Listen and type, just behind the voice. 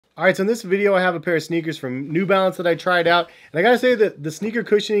All right, so in this video, I have a pair of sneakers from New Balance that I tried out. And I gotta say that the sneaker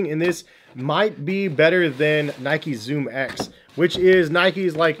cushioning in this might be better than Nike Zoom X, which is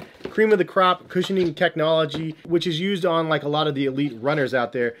Nike's like cream of the crop cushioning technology, which is used on like a lot of the elite runners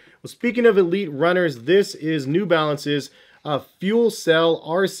out there. Well, speaking of elite runners, this is New Balance's FuelCell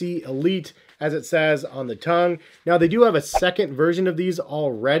RC Elite, as it says on the tongue. Now, they do have a second version of these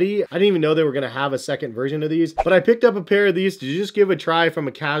already. I didn't even know they were gonna have a second version of these, but I picked up a pair of these to just give a try from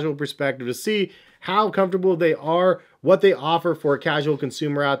a casual perspective to see how comfortable they are, what they offer for a casual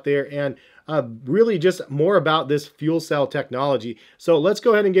consumer out there, and really just more about this fuel cell technology. So let's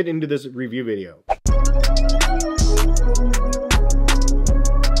go ahead and get into this review video.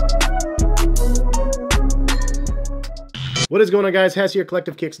 What is going on, guys? Hes here,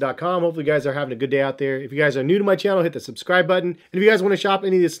 CollectiveKicks.com. Hopefully you guys are having a good day out there. If you guys are new to my channel, hit the subscribe button. And if you guys want to shop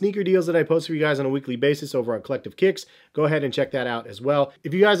any of the sneaker deals that I post for you guys on a weekly basis over on Collective Kicks, go ahead and check that out as well.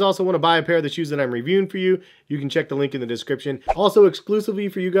 If you guys also want to buy a pair of the shoes that I'm reviewing for you, you can check the link in the description. Also, exclusively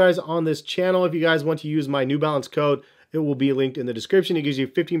for you guys on this channel, if you guys want to use my New Balance code, it will be linked in the description. It gives you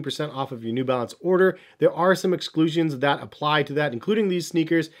 15% off of your New Balance order. There are some exclusions that apply to that, including these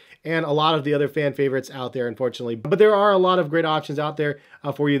sneakers and a lot of the other fan favorites out there, unfortunately. But there are a lot of great options out there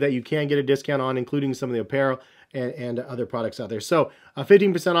for you that you can get a discount on, including some of the apparel and other products out there. So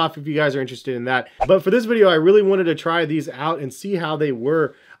 15% off if you guys are interested in that. But for this video, I really wanted to try these out and see how they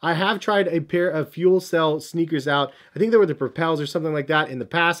were. I have tried a pair of fuel cell sneakers out. I think they were the Propels or something like that in the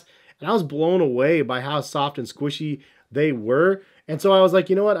past. And I was blown away by how soft and squishy they were. And so I was like,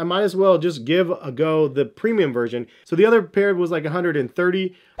 you know what, I might as well just give a go the premium version. So the other pair was like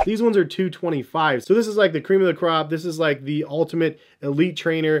 130. These ones are 225. So this is like the cream of the crop. This is like the ultimate elite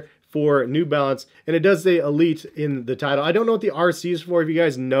trainer for New Balance. And it does say elite in the title. I don't know what the RC is for. If you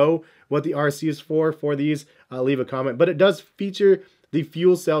guys know what the RC is for these, leave a comment. But it does feature the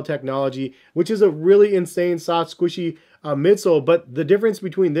fuel cell technology, which is a really insane, soft, squishy midsole. But the difference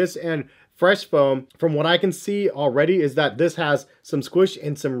between this and Fresh Foam, from what I can see already, is that this has some squish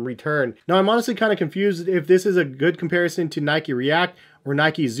and some return. Now, I'm honestly kind of confused if this is a good comparison to Nike React or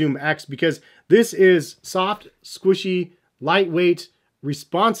Nike Zoom X, because this is soft, squishy, lightweight,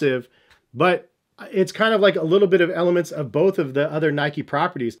 responsive, but it's kind of like a little bit of elements of both of the other Nike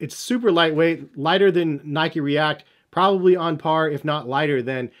properties. It's super lightweight, lighter than Nike React, probably on par, if not lighter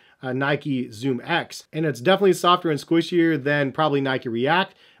than Nike Zoom X. And it's definitely softer and squishier than probably Nike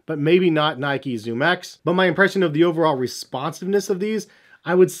React, but maybe not Nike Zoom X. But my impression of the overall responsiveness of these,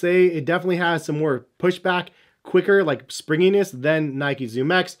 I would say it definitely has some more pushback, quicker, like springiness than Nike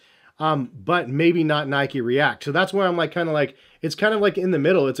Zoom X, but maybe not Nike React. So that's where I'm like, it's kind of like in the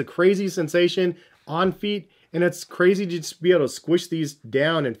middle. It's a crazy sensation on feet, and it's crazy to just be able to squish these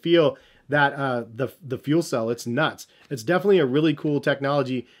down and feel that the fuel cell. It's nuts. It's definitely a really cool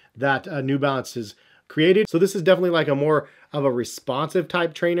technology that New Balance has created. So this is definitely like a more of a responsive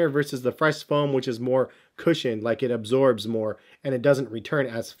type trainer versus the Fresh Foam, which is more cushioned, like it absorbs more and it doesn't return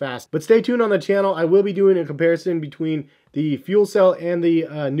as fast. But stay tuned on the channel. I will be doing a comparison between the fuel cell and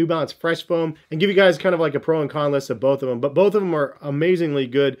the New Balance Fresh Foam and give you guys kind of like a pro and con list of both of them. But both of them are amazingly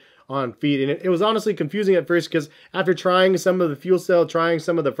good on feet. And it was honestly confusing at first, because after trying some of the fuel cell, trying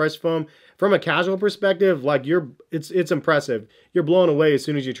some of the Fresh Foam, from a casual perspective, like it's impressive. You're blown away as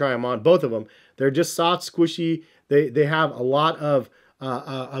soon as you try them on. Both of them, they're just soft, squishy. They have a lot of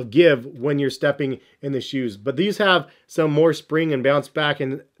give when you're stepping in the shoes. But these have some more spring and bounce back,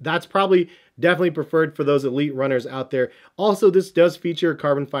 and that's probably definitely preferred for those elite runners out there. Also, this does feature a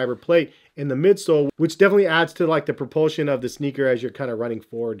carbon fiber plate in the midsole, which definitely adds to like the propulsion of the sneaker as you're kind of running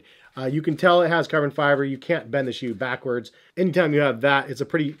forward. You can tell it has carbon fiber. You can't bend the shoe backwards. Anytime you have that, it's a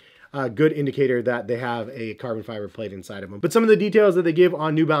pretty good indicator that they have a carbon fiber plate inside of them. But some of the details that they give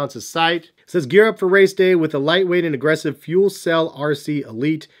on New Balance's site says, gear up for race day with a lightweight and aggressive Fuel Cell RC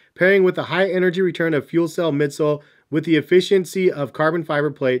Elite, pairing with the high energy return of Fuel Cell midsole with the efficiency of carbon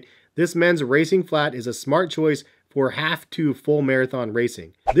fiber plate. This men's racing flat is a smart choice for half to full marathon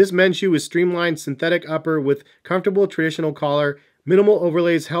racing. This men's shoe is streamlined synthetic upper with comfortable traditional collar. Minimal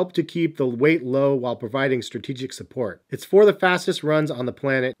overlays help to keep the weight low while providing strategic support. It's for the fastest runs on the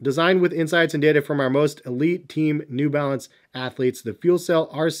planet. Designed with insights and data from our most elite team New Balance athletes, the Fuel Cell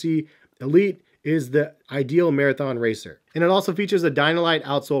RC Elite is the ideal marathon racer. And it also features a Dynalite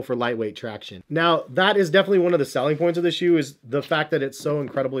outsole for lightweight traction. Now, that is definitely one of the selling points of the shoe, is the fact that it's so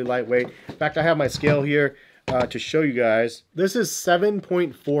incredibly lightweight. In fact, I have my scale here to show you guys. This is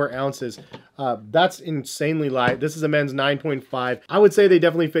 7.4 ounces. That's insanely light. This is a men's 9.5. I would say they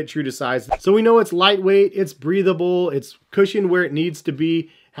definitely fit true to size. So we know it's lightweight, it's breathable, it's cushioned where it needs to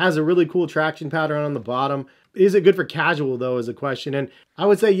be, has a really cool traction pattern on the bottom. Is it good for casual though is a question, and I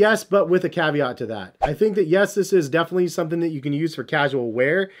would say yes, but with a caveat to that. I think that yes, this is definitely something that you can use for casual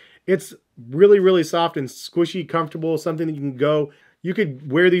wear. It's really, really soft and squishy, comfortable, something that you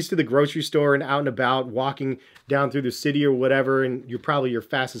could wear these to the grocery store and out and about, walking down through the city or whatever, and you're probably your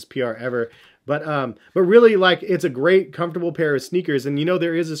fastest PR ever. But really, like, it's a great, comfortable pair of sneakers. And you know,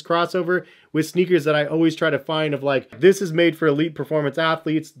 there is this crossover with sneakers that I always try to find of like, this is made for elite performance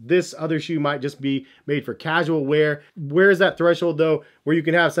athletes. This other shoe might just be made for casual wear. Where is that threshold though, where you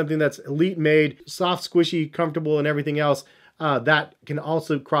can have something that's elite made, soft, squishy, comfortable, and everything else that can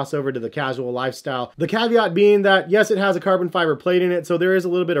also cross over to the casual lifestyle. The caveat being that, yes, it has a carbon fiber plate in it, so there is a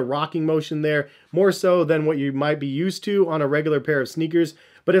little bit of rocking motion there, more so than what you might be used to on a regular pair of sneakers,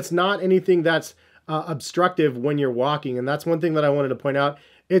 but it's not anything that's obstructive when you're walking, and that's one thing that I wanted to point out.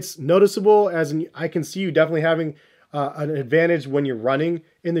 It's noticeable, as in, I can see you definitely having an advantage when you're running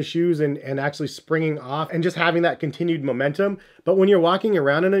in the shoes and actually springing off and just having that continued momentum, but when you're walking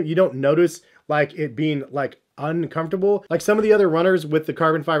around in it, you don't notice like it being like uncomfortable. Like some of the other runners with the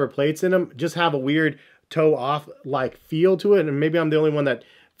carbon fiber plates in them just have a weird toe off like feel to it, and maybe I'm the only one that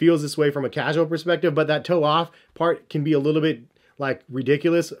feels this way from a casual perspective, but that toe off part can be a little bit like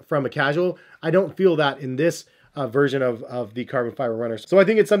ridiculous from a casual. I don't feel that in this version of the carbon fiber runners. So I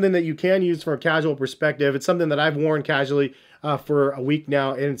think it's something that you can use from a casual perspective. It's something that I've worn casually for a week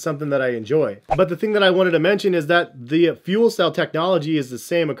now, and it's something that I enjoy. But the thing that I wanted to mention is that the fuel cell technology is the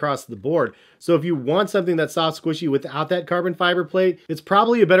same across the board. So if you want something that's soft, squishy without that carbon fiber plate, it's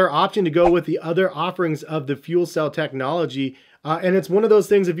probably a better option to go with the other offerings of the fuel cell technology. And it's one of those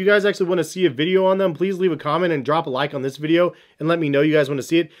things, if you guys actually want to see a video on them, please leave a comment and drop a like on this video and let me know you guys want to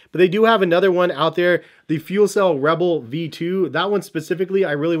see it. But they do have another one out there, the FuelCell Rebel V2. That one specifically,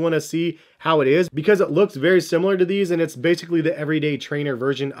 I really want to see how it is because it looks very similar to these, and it's basically the everyday trainer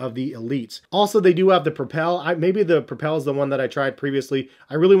version of the Elites. Also, they do have the Propel. Maybe the Propel is the one that I tried previously.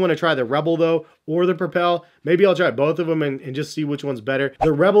 I really want to try the Rebel though, or the Propel. Maybe I'll try both of them and just see which one's better.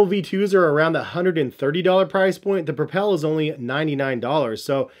 The Rebel V2s are around the $130 price point. The Propel is only $99.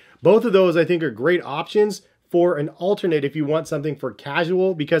 So both of those I think are great options for an alternate if you want something for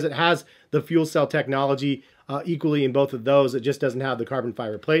casual, because it has the fuel cell technology equally in both of those. It just doesn't have the carbon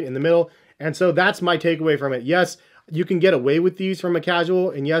fiber plate in the middle. And so that's my takeaway from it. Yes, you can get away with these from a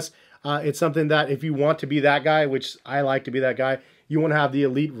casual, and yes, it's something that if you want to be that guy, which I like to be that guy, you want to have the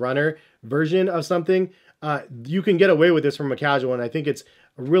elite runner version of something, you can get away with this from a casual, and I think it's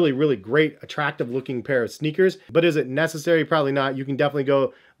a really, really great, attractive looking pair of sneakers. But is it necessary? Probably not. You can definitely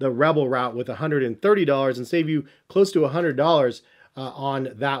go the Rebel route with $130 and save you close to $100 on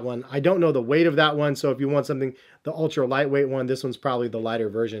that one. I don't know the weight of that one, so if you want something, the ultra lightweight one, this one's probably the lighter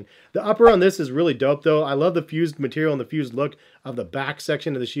version. The upper on this is really dope though. I love the fused material and the fused look of the back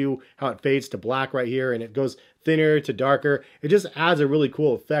section of the shoe, how it fades to black right here and it goes thinner to darker. It just adds a really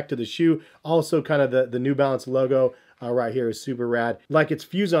cool effect to the shoe. Also kind of the New Balance logo right here is super rad. Like it's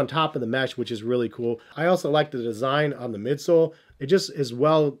fused on top of the mesh, which is really cool. I also like the design on the midsole. It just is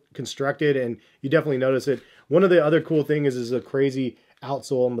well constructed and you definitely notice it. One of the other cool things is a crazy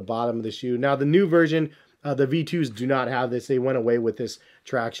outsole on the bottom of the shoe. Now the new version, the V2s do not have this. They went away with this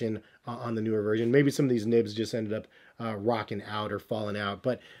traction on the newer version. Maybe some of these nibs just ended up rocking out or falling out,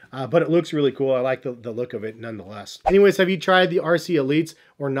 but it looks really cool. I like the look of it nonetheless. Anyways, have you tried the RC Elites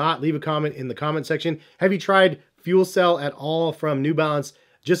or not? Leave a comment in the comment section. Have you tried fuel cell at all from New Balance,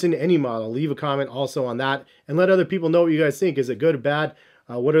 just in any model? Leave a comment also on that and let other people know what you guys think. Is it good or bad?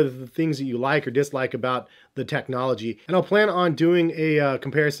 What are the things that you like or dislike about the technology? And I'll plan on doing a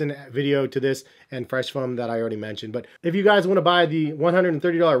comparison video to this and Fresh Foam that I already mentioned. But if you guys want to buy the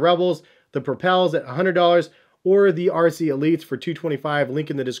 $130 Rebels, the Propels at $100, or the RC Elites for $225, link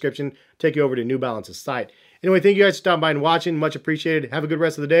in the description, take you over to New Balance's site. Anyway, thank you guys for stopping by and watching. Much appreciated. Have a good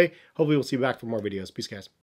rest of the day. Hopefully we'll see you back for more videos. Peace, guys.